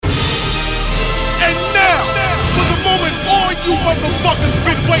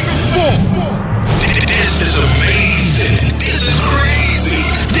is amazing. This is crazy.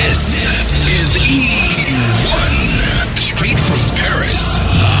 This is E1. Straight from Paris.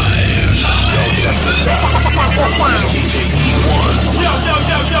 Live. DJ E1. Yo.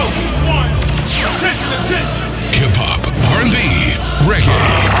 E1. Attention. Hip-hop, R&B, reggae.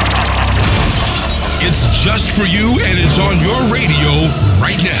 It's just for you and it's on your radio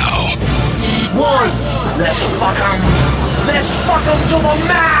right now. E1. Let's fuck 'em. Let's fuck 'em to the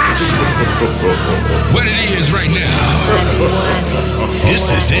max. What it is right now. This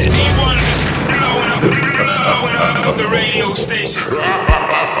is it. E1 is blowing up the radio station.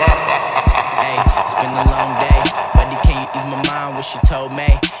 Hey, it's been a long day, buddy, can you ease my mind what she told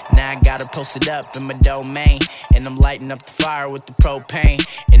me? Now I got her posted up in my domain, and I'm lighting up the fire with the propane.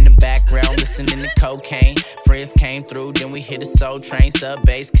 In the background, listening to cocaine. Friends came through, then we hit a soul train. Sub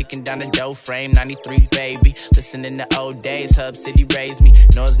bass kicking down the dough frame. 93 baby, listening to old days. Hub City raised me.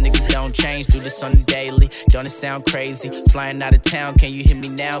 Noise niggas don't change, do this on the daily. Don't it sound crazy? Flying out of town, can you hear me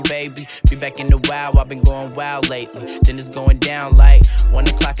now, baby? Be back in the wild, I've been going wild lately. Then it's going down like 1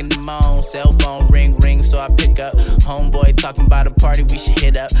 o'clock in the morning. Cell phone ring, so I pick up. Homeboy talking about a party we should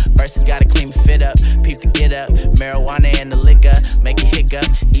hit up. First I gotta clean my fit up, peep to get up. Marijuana and the liquor, make it hiccup.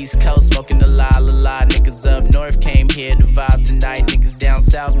 East Coast smoking the la. Niggas up north came here to vibe tonight. Niggas down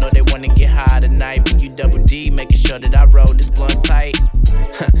south know they wanna get high tonight. But you double D, making sure that I roll this blunt tight.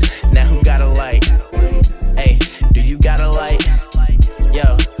 Now who got a light? Hey, do you got a light?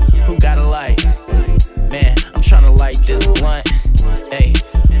 Yo, who got a light? Man, I'm tryna light this blunt. Hey,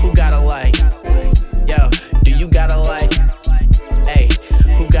 who got a light? Yo, do you got a light? Hey,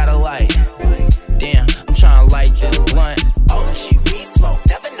 who got a light? Damn, I'm tryna light this blunt. OG, we smoke,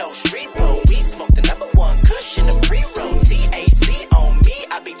 never no street bro. We smoke the #1 kush in the pre-roll. THC on me,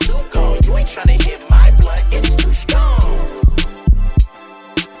 I be too gone. You ain't tryna hit my blunt, it's too strong.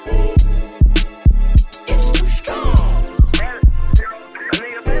 It's too strong.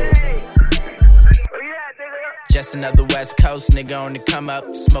 Just another West Coast nigga on the come up.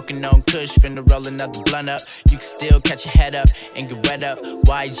 Smoking on kush, finna roll another blunt up. You can still catch your head up and get wet up.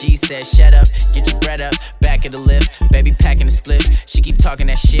 YG said shut up, get your bread up. Back of the lift, baby packing the split. She keep talking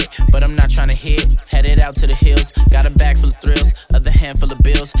that shit, but I'm not tryna hit. Headed out to the hills, got a bag full of thrills. Other handful of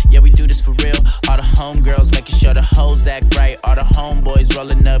bills, yeah we do this for real. All the homegirls making sure the hoes act right. All the homeboys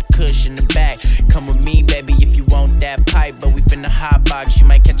rolling up kush in the back. Come with me baby if you want that pipe. But we finna hot box, you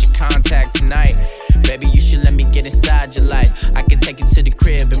might catch a contact tonight. Baby you should let me get inside your life. I can take you to the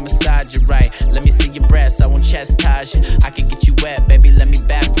crib and massage you right. Let me see your breasts, I won't chastise you. I can get you wet, baby, let me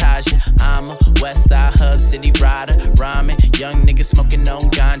baptize you. I'm a Westside Hub City rider, rhyming. Young nigga smoking on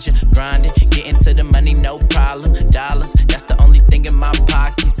ganja, grinding. Getting to the money, no problem. Dollars, that's the only thing in my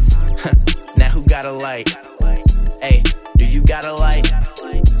pockets. Now who got a light? Hey, do you got a light?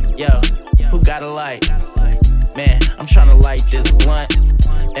 Yo, who got a light? Man, I'm tryna light this blunt.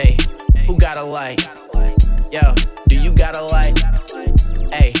 Hey, who got a light? Yo, do you got a light?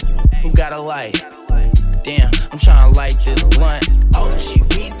 Hey, who got a light? Damn, I'm tryna light this blunt. OG,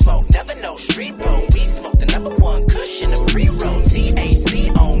 we smoke, never no street bro. We smoke the #1 kush in the pre-roll. THC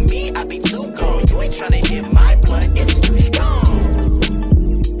on me, I be too gone. You ain't tryna hit my blunt, it's too strong.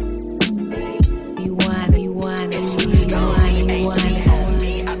 You want, it's too strong. THC on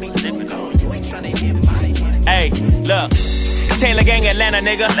me, I be too gone. You ain't tryna hit my blunt. Hey, look. Taylor Gang, Atlanta,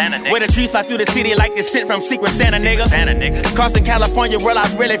 nigga. Where the trees fly through the city like this shit from Secret Santa, nigga. Carson, California, where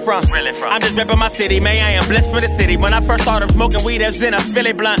I'm really from. I'm just reppin' my city, man. I am blessed for the city. When I first started smoking weed, it was in a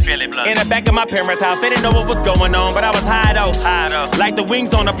Philly blunt. In the back of my parents' house, they didn't know what was going on, but I was high though. Like the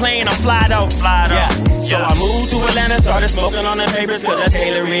wings on the plane, I'm fly though. Yeah. So I moved to Atlanta, started smoking on the papers, cause that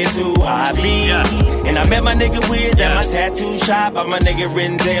Taylor is who I be. And I met my nigga Wiz at my tattoo shop. I'm my nigga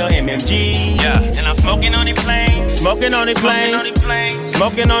Renzel, MMG. And I'm smoking on these planes. Smoking on these planes.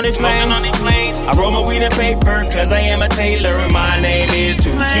 Smoking on these planes. I roll my weed in paper, cause I am a Taylor and my name is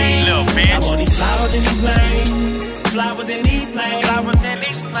Tuki. I'm on these flowers in these planes. Flowers in these planes. Flowers in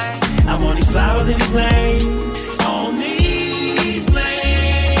these planes. I'm on these flowers in these planes. On these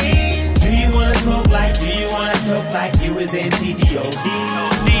planes. Do you wanna smoke like, do you wanna talk like you was in TGOD?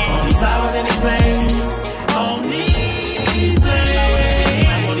 On these flowers in these planes. On these planes.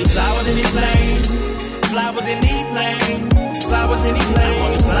 I'm on these flowers in these planes. Flowers in these planes. Flowers in these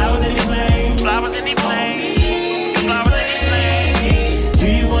planes, flowers in these planes, flowers in these planes, flowers in these planes. Do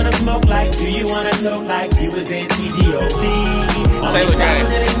you wanna smoke like, do you wanna talk like you was in TGOD? Taylor Gang.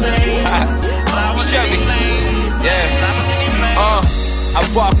 Chevy. Yeah. I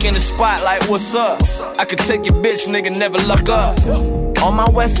walk in the spot like, what's up? I could take your bitch, nigga, never luck up. On my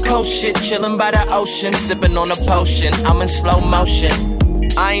West Coast shit, chillin' by the ocean, sippin' on a potion. I'm in slow motion.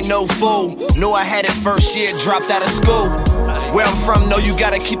 I ain't no fool. Knew I had it first year, dropped out of school. Where I'm from, know you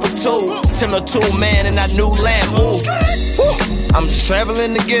gotta keep a tool. Tim the tool man in that new lamb. Ooh. I'm just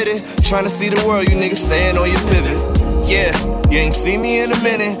traveling to get it. Trying to see the world, you niggas staying on your pivot. Yeah, you ain't seen me in a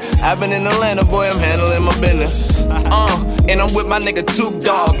minute. I've been in Atlanta, boy, I'm handling my business. And I'm with my nigga Tuki,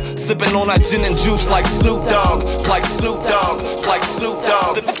 Dogg. Sipping on that gin and juice like Snoop Dogg. Like Snoop Dogg, like Snoop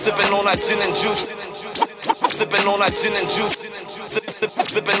Dogg. Sipping on that gin and juice. Sipping on that gin and juice.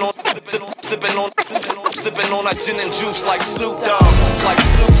 Sipping on that gin and juice like Snoop Dogg. Like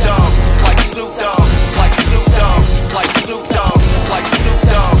Snoop Dogg, like Snoop Dogg. Like Snoop Dogg, like Snoop Dogg. Like Snoop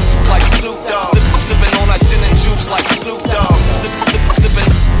Dogg, like Snoop Dogg. Sipping on that gin and juice like Snoop Dogg.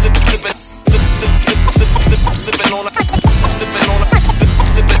 Sipping on that, sipping on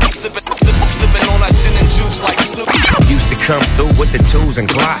that gin and juice like Snoop. Used to come through with the tools and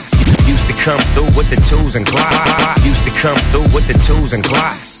glocks. Used to come through with the tools and glocks. Used to come through with the tools and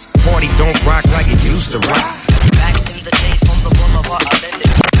glocks. Party don't rock like it used to rock. Back in the days on the boulevard, I lend it.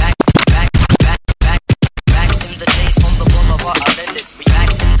 Back in the days on the boulevard, I lend it.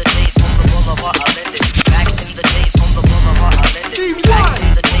 Back in the days on the boulevard, I lend it. Back in the days on the boulevard, I lend it. Back in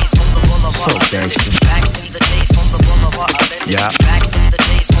the days on the boulevard, so gangster. Back in the days on the boulevard, I lend it. Yeah. Back in the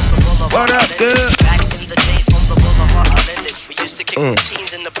days on the boulevard, what up, good? Back in the days on the boulevard, I lend it. We used to kick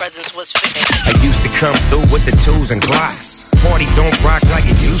routines and the presence was fitting. I used to come through with the tools and glocks. Party don't rock like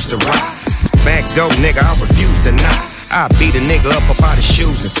it used to rock. Back door nigga, I refuse to knock. I beat a nigga up out his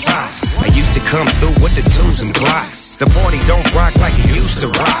shoes and socks. I used to come through with the tools and glocks. The party don't rock like it used to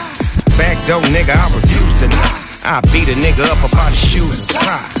rock. Back door nigga, I refuse to knock. I beat a nigga up out his shoes and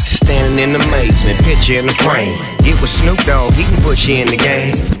socks. Standing in amazement, picture in the frame. Get with Snoop Dogg, he can put you in the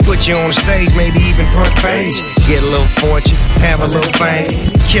game. Put you on the stage, maybe even front page. Get a little fortune, have a little fame.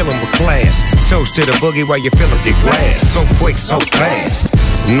 Kill him with class. Toast to the boogie while you fill up your glass. So quick, so fast.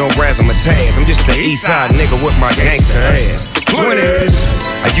 No razzmatazz, I'm just the east side nigga with my gangster ass. 20s,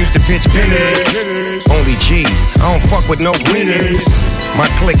 I used to pitch pennies. Only G's, I don't fuck with no winners. My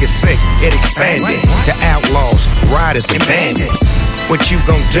clique is sick, it expanded to outlaws, riders, and bandits. What you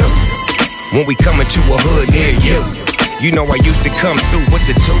gon' do when we come into a hood near you? You know I used to come through with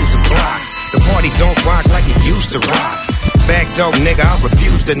the tools and blocks. The party don't rock like it used to rock. Back door nigga, I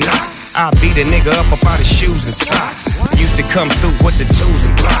refuse to knock. I beat a nigga up out his shoes and socks. Used to come through with the tools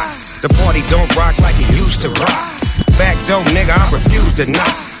and blocks. The party don't rock like it used to rock. Back door nigga, I refuse to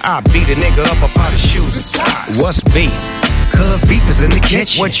knock. I beat a nigga up out his shoes and socks. What's beef? Cause beef is in the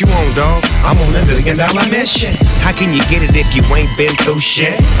kitchen. What you on, dog? I'm on $1 billion mission. How can you get it if you ain't been through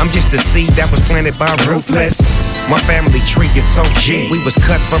shit? I'm just a seed that was planted by ruthless. My family tree is so G. We was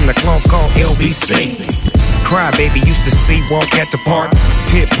cut from the cloth called LBC. Crybaby used to see walk at the park.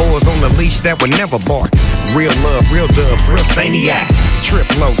 Pit bulls on the leash that would never bark. Real love, real dubs, real saniacs. Trip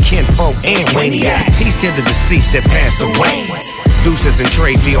low, kinfolk, and waniac. He's to the deceased that passed away. Deuces and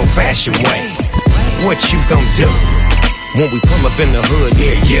trades the old-fashioned way. What you gon' do when we pull up in the hood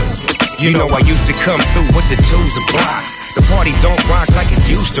near you? You know I used to come through with the tools and blocks. The party don't rock like it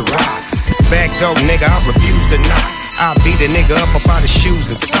used to rock. Back door nigga, I refuse to knock. I beat a nigga up out his shoes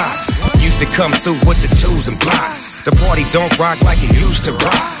and socks. Used to come through with the tools and blocks. The party don't rock like it used to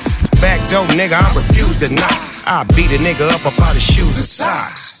rock. Back door nigga, I refuse to knock. I beat a nigga up out his shoes and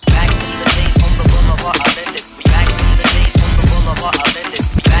socks. Back in the days on the boulevard, I lend it. Back in the days on the boulevard, I lend it.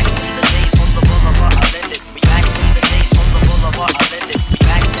 Back in the days on the boulevard, I lend it. Back in the days on the boulevard, I lend it.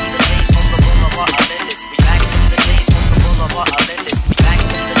 Back in the days on the boulevard, I lend it. Back in the days on the boulevard, I lend it. Back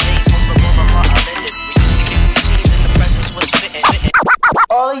in the days on the boulevard, I lend it. We used to kick routines and the presence was fitting.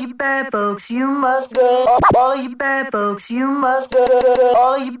 All of you bad folks, you must go. All of you bad folks, you must go.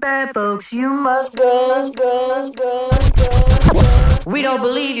 All of you bad folks, you must go. We don't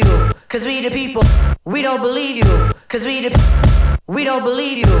believe you, cause we the people. We don't believe you, cause we the. We don't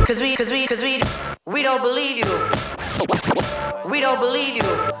believe you, cause we we don't believe you. We don't believe you,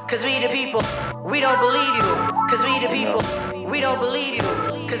 cause we the people. We don't believe you, cause we the people. We don't believe you,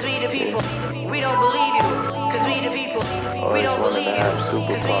 cause we the people. We don't believe you, cause we the people. We don't believe you,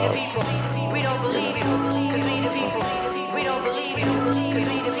 cause we the people. We don't believe you, cause we the people. We don't believe you, cause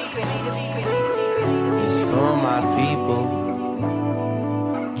we the people. It's for my people,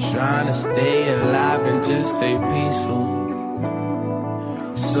 trying to stay alive and just stay peaceful.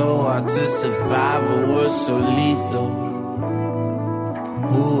 So hard to survive, a world so lethal.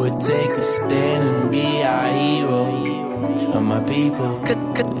 Who would take a stand and be our hero? Of my people. Cause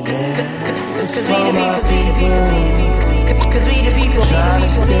we the people. Cause we the people. Trying to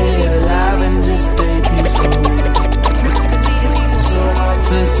stay alive and just stay peaceful. So hard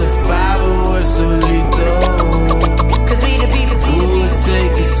to survive, a world so lethal. Cause we the people. Who would take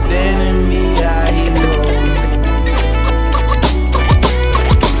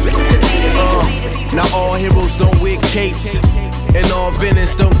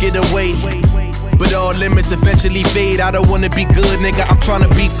feelings don't get away. But all limits eventually fade. I don't wanna be good, nigga, I'm tryna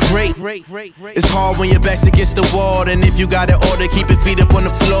be great. It's hard when your back's against the wall, and if you got an order, keep your feet up on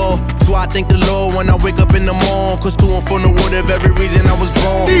the floor. So I thank the Lord when I wake up in the morning, cause to and from the word of every reason I was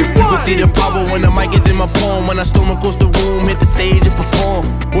born. You can see the power when the mic is in my palm. When I storm across the room, hit the stage and perform.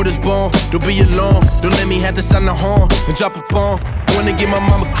 Word is born, don't be alone. Don't let me have to sound the horn and drop a bomb. Wanna get my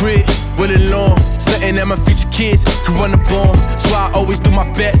mama crib with a lawn, something that my future kids can run up on. So I always do my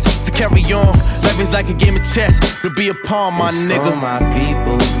best to carry on. Life is like a game of chess, to be a pawn, my nigga. For my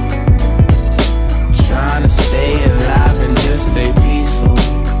people, trying to stay alive and just stay peaceful.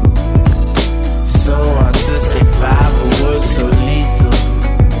 So hard to survive, a world so lethal.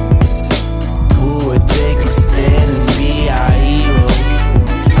 Who would take a stand and be our hero?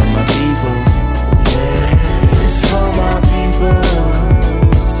 For my people, yeah, it's for my people.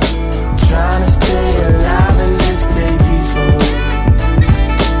 Trying to stay alive and just stay peaceful.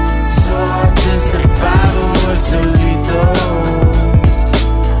 So hard to survive, a world so lethal.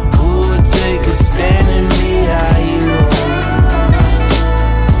 Who would take a stand and be our hero?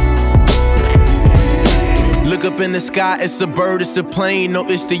 Look up in the sky, it's a bird, it's a plane. No,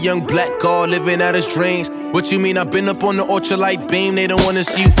 it's the young black guy living out his dreams. What you mean? I've been up on the ultralight beam. They don't wanna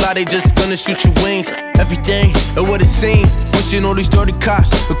see you fly, they just gonna shoot your wings. Everything and what it seems. Wishing all these dirty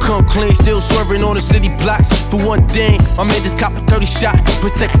cops would come clean. Still swerving on the city blocks. For one thing, my man just cop a 30 shot.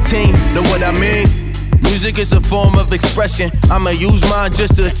 Protect the team, know what I mean? Music is a form of expression. I'ma use mine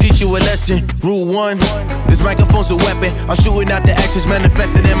just to teach you a lesson. Rule 1, this microphone's a weapon. I'm shooting out the actions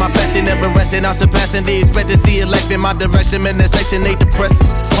manifested in my passion. Never resting, I'm surpassing the expectancy of life in my direction. Man, that section ain't depressing.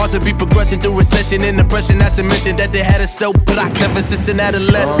 Hard to be progressing through recession and depression. Not to mention that they had us so blocked ever since an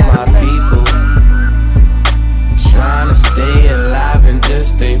adolescent. For my people, trying to stay alive and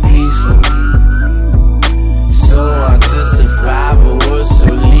just stay peaceful. So hard to survive, a world so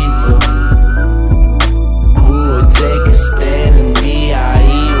lethal. Who would take a stand and be our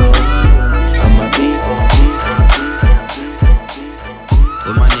hero? For my people.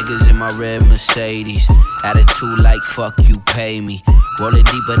 With my niggas in my red Mercedes, attitude like fuck you, pay me. Roll it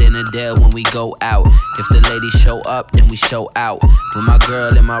deeper than a deal when we go out. If the ladies show up, then we show out. With my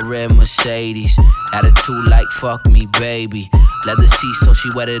girl in my red Mercedes, attitude like fuck me, baby. Leather seats so she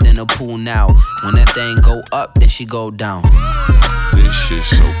wetter than a pool now. When that thing go up, then she go down. This shit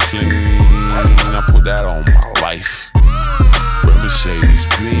so clean, I put that on my life. Red Mercedes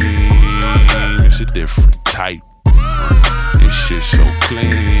beam, it's a different type. This shit so clean,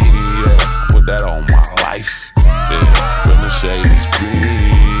 yeah, I put that on my life. Yeah, Red Mercedes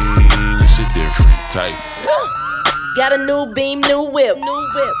beam, it's a different type. Got a new beam, new whip.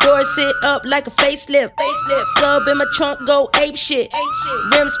 Doors sit up like a facelift. Sub in my trunk, go ape shit.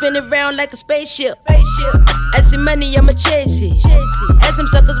 Rim spinning round like a spaceship. I see money, I'ma chase it. Ask some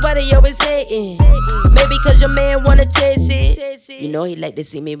suckers why they always hating. Maybe cause your man wanna taste it. You know he like to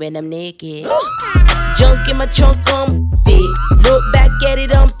see me when I'm naked. Junk in my trunk, I'm thick. Look back at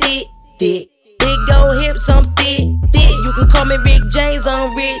it, I'm thick. Big old hips, I'm thick. You can call me Rick James,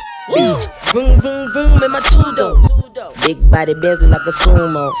 I'm rich. Bitch, vroom, vroom, vroom in my two-door. Big body Benz like a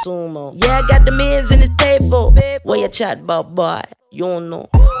sumo. Yeah, I got the mans and it's paid for. What you chat about, boy? You don't know.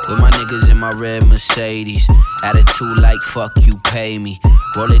 With my niggas in my red Mercedes, attitude like fuck you, pay me.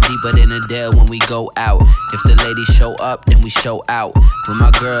 Roll it deeper than a deal when we go out. If the ladies show up, then we show out. With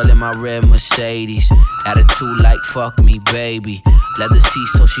my girl in my red Mercedes, attitude like fuck me, baby. Leather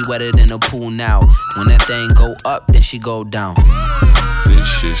seats so she wetter than a pool now. When that thing go up, then she go down. This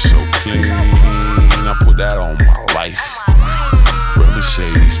shit so clean, I put that on my life. Red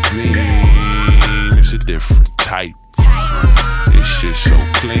Mercedes beam, it's a different type. This shit so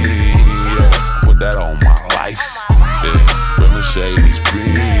clean, yeah, I put that on my life. Yeah, Red Mercedes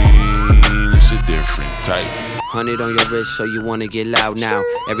beam, it's a different type. 100 on your wrist, so you wanna get loud now.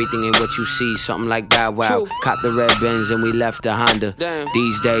 Everything ain't what you see, something like Bow Wow. Cop the red Benz and we left the Honda.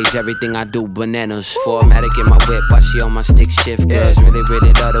 These days, everything I do, bananas. 4matic in my whip, while she on my stick shift. Girls really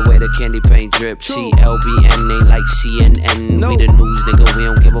love the way the candy paint drip. CLBN ain't like CNN. We the news, nigga, we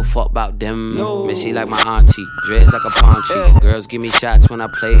don't give a fuck about them. Missy like my auntie, dreads like a palm tree. Girls give me shots when I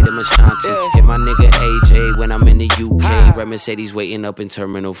play them Ashanti. Hit my nigga AJ when I'm in the UK. Red Mercedes waiting up in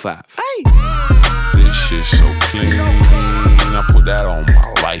Terminal 5. This shit so clean, I put that on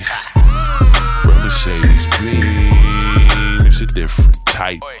my life. Red Mercedes beam, it's a different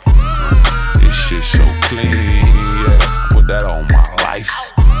type. This shit so clean, yeah, I put that on my life.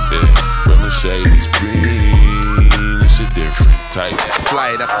 Yeah, Red Mercedes beam, it's a different type.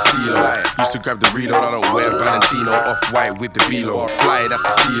 Fly, that's the CeeLo. Used to grab the reload, I don't wear Valentino. Off-white with the V-Lo. Fly, that's the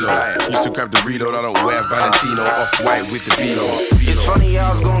CeeLo. Used to grab the reload, I don't wear Valentino. Off-white with the V-Lo. It's funny, I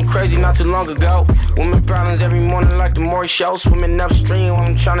was going crazy not too long ago. Women problems every morning like the Maury show. Swimming upstream while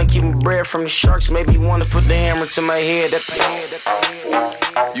I'm trying to keep my bread from the sharks. Maybe want to put the hammer to my head.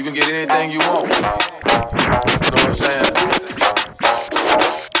 You can get anything you want. You know what I'm saying?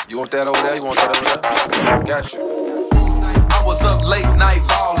 You want that over there? You want that over there? Got you. I was up late night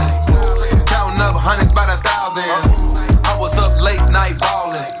ballin', counting up hundreds by the thousand. I was up late night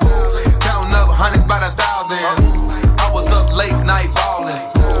ballin', counting up hundreds by the thousand. I was up late night ballin',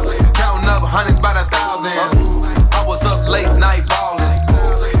 counting up hundreds by the thousand. I was up late night ballin',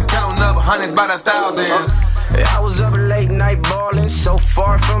 counting up hundreds by the thousand. I was up late night ballin', so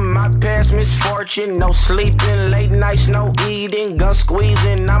far from my past misfortune. No sleeping, late nights, no eating, gun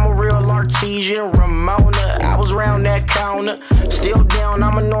squeezing. I'm a real artesian, Ramona. I was round that counter, still down.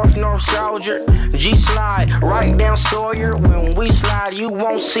 I'm a North soldier. G-slide, right down Sawyer. When we slide, you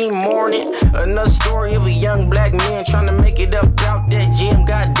won't see morning. Another story of a young black man trying to make it up out that gym.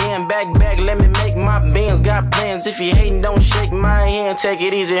 Goddamn, back, let me make my bands. Got plans. If you hating, don't shake my hand. Take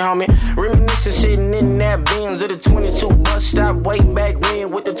it easy, homie. Reminiscing, sitting in that band. Of the 22 bus stop way back when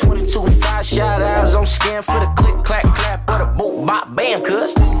with the 22 5-shot eyes on scan for the click, clap, clap, or the boot, bop, bam,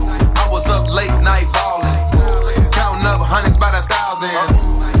 cuz. I was up late night ballin', counting up hundreds by the thousand.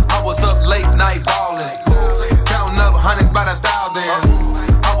 I was up late night ballin', counting up hundreds by the thousand.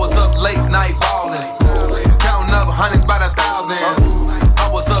 I was up late night ballin', counting up hundreds by the thousand. I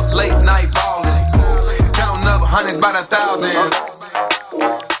was up late night ballin', counting up hundreds by the thousand.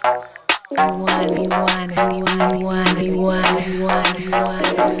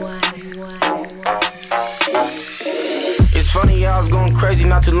 It's funny, I was going crazy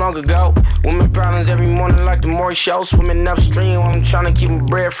not too long ago. Women problems every morning like the Maury show. Swimming upstream while I'm trying to keep my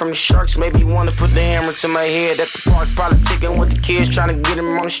bread from the sharks. Maybe want to put the hammer to my head at the park. Politicking with the kids, trying to get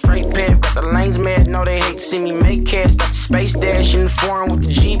them on the straight path. Got the lanes mad, know they hate to see me make cash. Got the space dash in the foreign with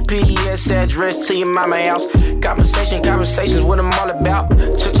the GPS address to your mama house. Conversations what I'm all about.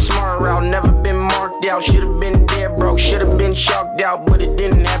 Took the smart route, never been marked out. Should've been dead broke, should've been chalked out, but it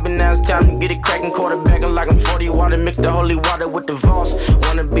didn't happen. Now it's time to get it cracking. Quarterbacking like I'm 40 water, mix the holy water with the Voss.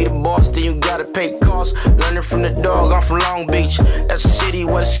 Wanna be the boss, then you gotta pay costs. Learning from the dog, I'm from Long Beach. That's a city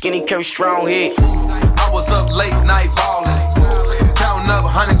where the skinny carry strong heat. I was up late night ballin', counting up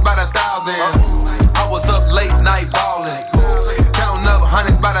hundreds by the thousand. I was up late night ballin', counting up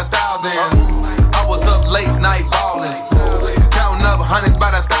hundreds by the thousand. I was up late night ballin', counting up hundreds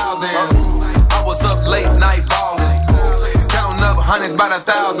by the thousand. I was up late night ballin', counting up hundreds by the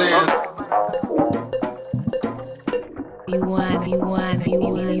thousand. You won.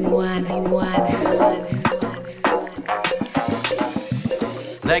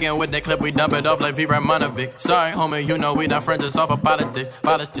 Legging with that clip, we dump it off like V. Ramonovic. Sorry, homie, you know we not friends, it's all for politics.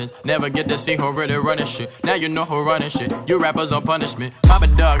 Politics never get to see who really running shit. Now you know who running shit. You rappers on punishment. Papa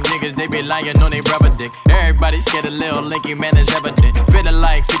dog niggas, they be lying on they rubber dick. Everybody scared of Lil Linky, man, is evident. Feeling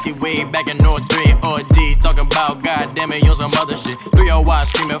like 50 way back in North 3 or D. Talking about goddamn it, on some other shit. 301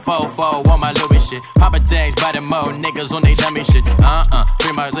 screaming 4-4 on my Louis shit. Papa tags biting more niggas on they dummy shit.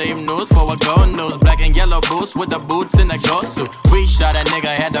 Bring my same news for a gold news. Black and yellow boots with the boots in the ghost suit. We shot a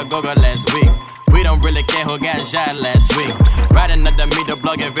nigga, had to go last week. We don't really care who got shot last week. Riding under me, the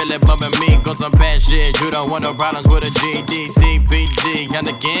blog and really bumping me. Cause some bad shit, you don't want no problems with a GD, CPG. I'm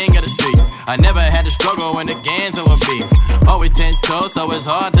the king of the streets. I never had to struggle when the gangs were beef. Always 10 toes, so it's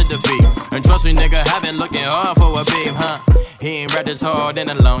hard to defeat. And trust me, nigga, I've been looking hard for a beef, huh? He ain't rapped this hard in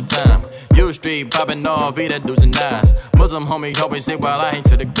a long time. U Street popping off, either dudes and eyes. Muslim homie always say while I ain't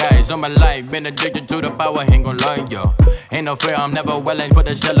to the guys. All my life, been addicted to the power, ain't gon' lie, yo. Ain't no fear, I'm never willing, put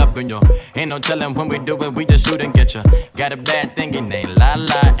a shell up in yo. Ain't no telling when we do it, we just shoot and get ya. Got a bad thinking, ain't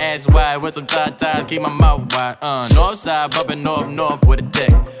lie. Ass wide with some ties, keep my mouth wide. North side, bumping north with a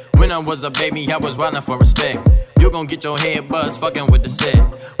tech. When I was a baby, I was wildin' for respect. You gon' get your head buzzed, fucking with the set.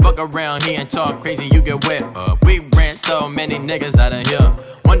 Fuck around here and talk crazy, you get wet up. We ran so many niggas out of here.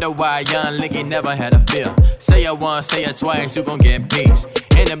 Wonder why young Linky never had a fear. Say it once, say it twice, you gon' get peace.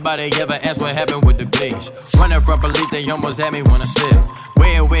 Anybody ever ask what happened with the bleach? Running from police, they almost had me wanna slip.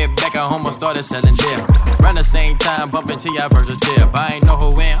 Way back, I almost started selling dip. Round the same time, bumping T.I. versus tip. I ain't know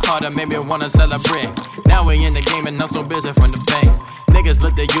who went harder, made me wanna celebrate. Now we in the game and I'm so busy from the bank. Niggas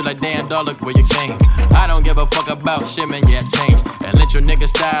looked at you like, damn dog, look where you came. I don't give a fuck about shit, man, yeah, change. And let your nigga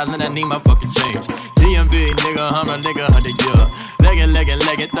style, and I need my fucking change. DMV, nigga, I'm a nigga, 100 year.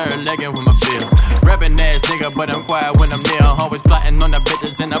 Legging, third legging with my fears. Rapping ass nigga, but I'm quiet when I'm near. Always plotting on the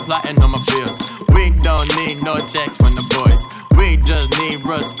bitches and I'm plotting on my fears. We don't need no checks from the boys. We just need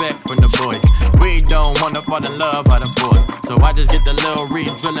respect from the boys. We don't wanna fall in love by the boys. So I just get the little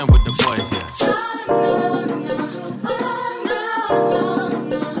re-drilling with the boys, yeah.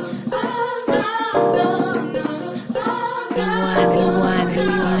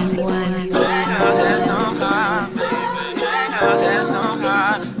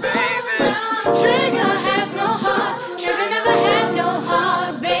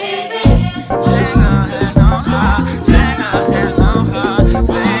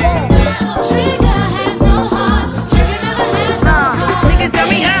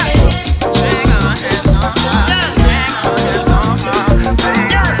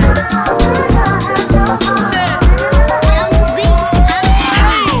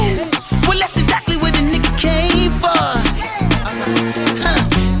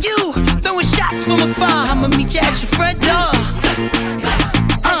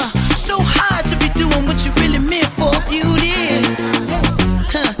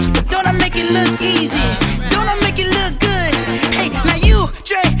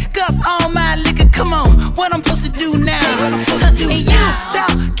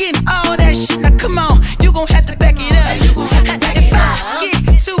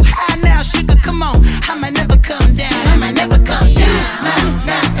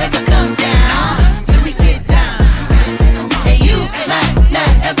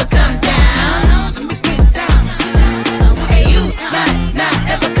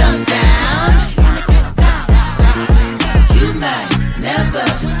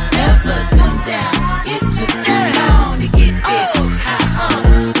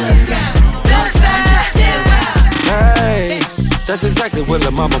 That's exactly what the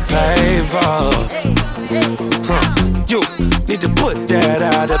mama paid for. You need to put that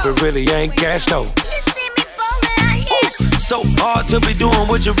out if it really ain't cash though. So hard to be doing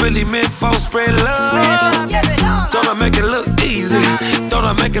what you really meant for. Spread love. Don't I make it look easy? Don't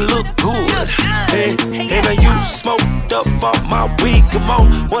I make it look good? Hey, now you smoked up all my weed. Come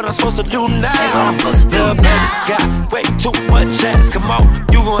on, what I'm supposed to do now? Love baby got way too much ass. Come on,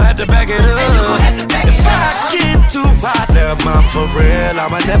 you gon' have to back it up. If I get too hot, love mom for real,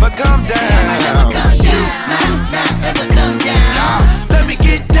 I'ma never come down. You might not ever come down. Let me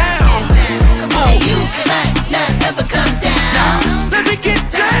get down. You might not ever come down. Let me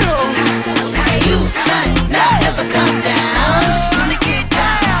get down. You might not ever come down. Let me get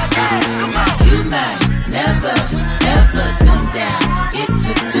down. Come on. You might never, ever come down. It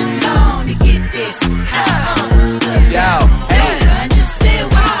took too long to get this high off the ground. Don't run, just stay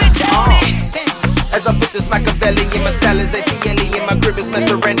wild. As I put this Machiavelli in my style is ATL in my crib is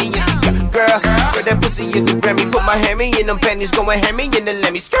Mediterranean. Girl, that pussy is a Grammy. Put my hammy in them panties, going hammy and then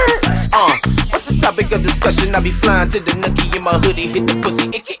let me skirt. What's the topic of discussion? I be flying to the nookie in my hoodie, hit the pussy.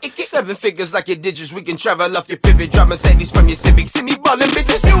 Icky. 7 figures like your digits. We can travel off your pivot. Drop Mercedes from your Civic. See me ballin',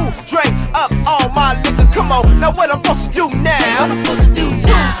 bitches. You drank up all my liquor. Come on, now what I'm supposed to do now?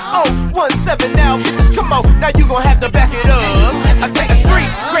 2017 now, bitches. Come on, now you gon' have to back it up. I said 3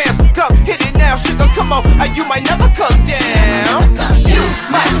 grams, come hit it now, sugar. Come on, you might never come down. You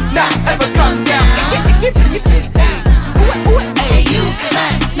might not ever come down. Hey, you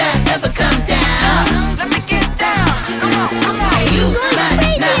might not ever come down. Let me get down. Come on. Hey, you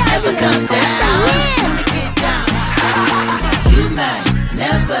might not ever come down. Let me get down. You might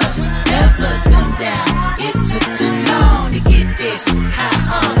never, ever come down. It took too long to get this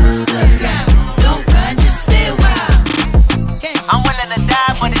high off the ground. Don't run, just stay wild. I'm willing to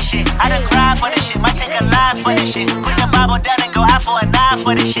die for this shit. I done cried for this shit. Might take a life for this shit. Put the Bible down and go out for a knife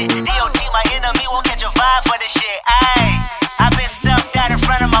for this shit. DOT, my enemy, won't catch a vibe for this shit. Ayy, I've been stuffed out in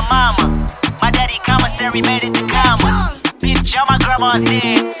front of my mama. My daddy commissary made it to commas. Bitch, all my grandma's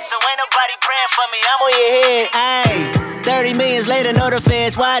dead, so ain't nobody praying for me. I'm on your head. Ayy, 30 millions later, know the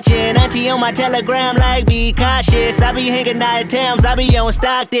feds watching. Auntie on my telegram, like be cautious. I be hanging out at Tams, I be on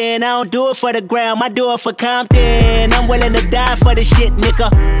Stockton. I don't do it for the gram, I do it for Compton. I'm willing to die for this shit, nigga.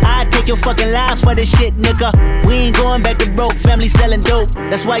 I take your fucking life for this shit, nigga. We ain't going back to broke, family selling dope.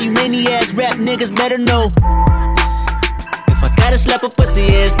 That's why you many ass rap niggas better know. If I gotta slap a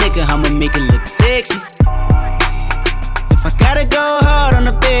pussy ass nigga, I'ma make it look sexy. If I gotta go hard on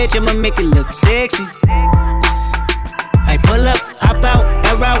the bitch, I'ma make it look sexy. I pull up, hop out,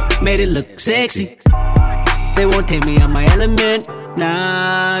 air out, made it look sexy. They won't take me out my element.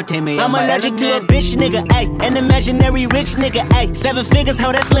 Nah, take me out my element. I'm allergic to a bitch nigga, ayy. An imaginary rich nigga, ayy. 7 figures,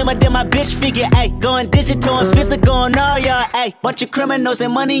 how that slimmer than my bitch figure, ayy. Going digital and physical on all y'all, ayy. Bunch of criminals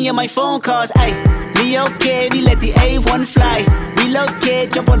and money in my phone calls, ayy. Me okay, we let the A1 fly.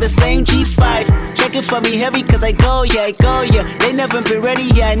 Relocate, jump on the same G5. Check it for me heavy, cause I go, yeah, I go, yeah. They never been ready,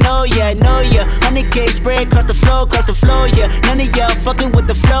 yeah, I know, yeah, I know, yeah. 100K spread across the floor, yeah. None of y'all fucking with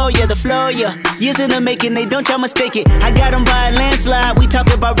the flow, yeah. Years in the making, they don't y'all mistake it. I got them by a landslide, we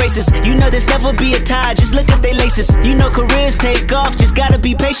talking about races. You know there's never be a tie, just look at they laces. You know careers take off, just gotta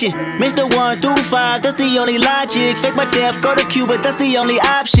be patient. Mr. 1 through 5, that's the only logic. Fake my death, go to Cuba, that's the only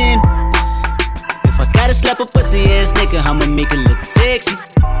option. If I gotta slap a pussy ass nigga, I'ma make it look sexy.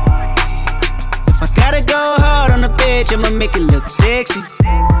 If I gotta go hard on a bitch, I'ma make it look sexy.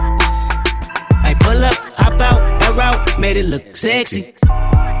 I pull up, hop out, air out, made it look sexy.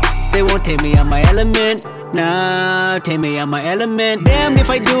 They won't take me out my element. Nah, take me out my element. Damn if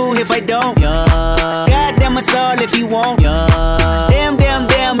I do, if I don't, yeah. Goddamn us all if you won't, yeah.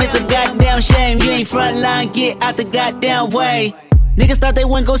 Damn, it's a goddamn shame. You ain't frontline, get out the goddamn way. Niggas thought they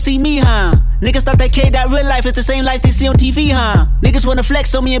wouldn't go see me, huh? Niggas thought that K that real life is the same life they see on TV, huh? Niggas wanna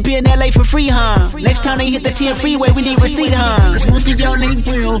flex on me and be in LA for free, huh? Next time they hit the 10 freeway, we need receipt, huh? Cause most of y'all ain't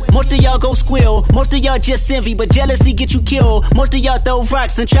real, most of y'all go squill. Most of y'all just envy, but jealousy get you killed. Most of y'all throw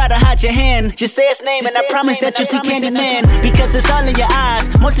rocks and try to hide your hand. Just say his name and I promise that you see Candyman. Because it's all in your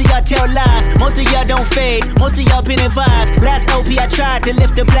eyes, most of y'all tell lies. Most of y'all don't fade, most of y'all been advised. Last OP I tried to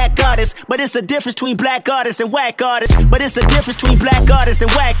lift a black artist, but it's a difference between black artists and whack artists. But it's a difference between black artists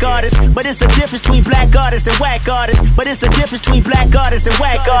and whack artists. But it's a difference between black artists and whack artists. But it's a difference between black artists and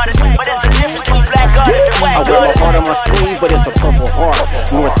whack artists. But it's a difference between black artists and whack artists. I wear my heart on my sleeve, but it's a purple heart.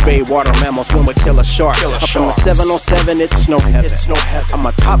 North Bay water mammal swim with killer shark. Up from the 707, it's snow heaven. I'm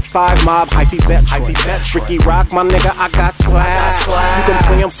a top 5 mob, hyphy veteran. Ricky Rock, my nigga, I got swag. You can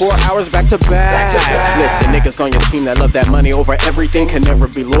play him 4 hours back to back. Listen, niggas on your team that love that money over everything can never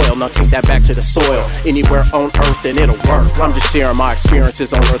be loyal. Now take that back to the soil. Anywhere on earth and it'll work. I'm just sharing my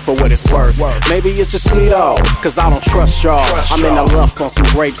experiences on earth for what it's worth. Maybe it's just me though, cause I don't trust y'all. I'm in the luck on some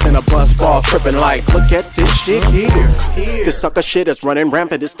grapes and a buzz ball, tripping like, look at this shit here. This sucker shit is running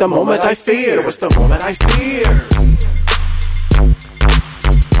rampant, it's the moment I fear. It's the moment I fear.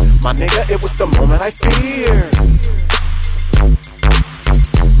 My nigga, it was the moment I fear.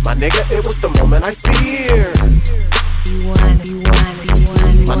 My nigga, it was the moment I fear.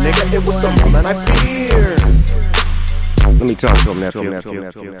 My nigga, it was the moment I fear. Let me talk to him now.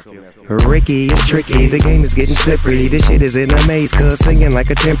 Ricky, it's tricky, the game is getting slippery. This shit is in a maze, cuz singing like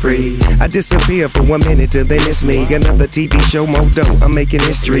a temporary. I disappear for 1 minute till they miss me. Another TV show, Modo, I'm making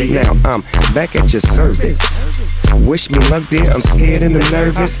history. Now I'm back at your service. Wish me luck, dear, I'm scared and I'm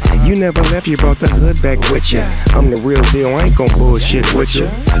nervous. You never left, you brought the hood back with ya. I'm the real deal, I ain't gon' bullshit with ya.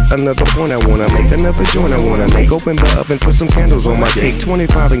 Another point I wanna make, another joint I wanna make. Open the oven, put some candles on my cake.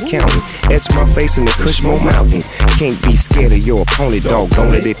 25 and counting, etch my face in the Cushmo Mountain. Can't be scared of your opponent,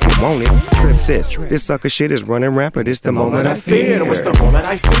 doggone it if you want it. Trip this sucker shit is running rampant. It's the moment I fear. It was the moment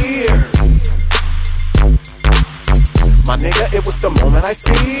I fear. My nigga, it was the moment I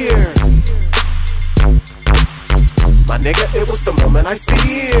fear. My nigga, it was the moment I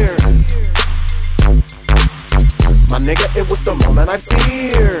fear. My nigga, it was the moment I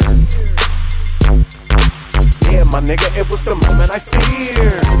fear. Yeah, my nigga, it was the moment I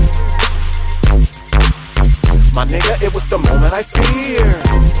fear. My nigga, it was the moment I fear.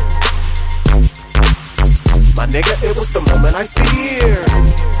 My nigga, it was the moment I fear.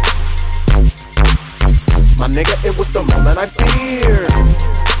 My nigga, it was the moment I fear.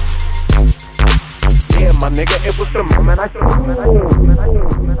 Yeah, my nigga, it was the moment I fear.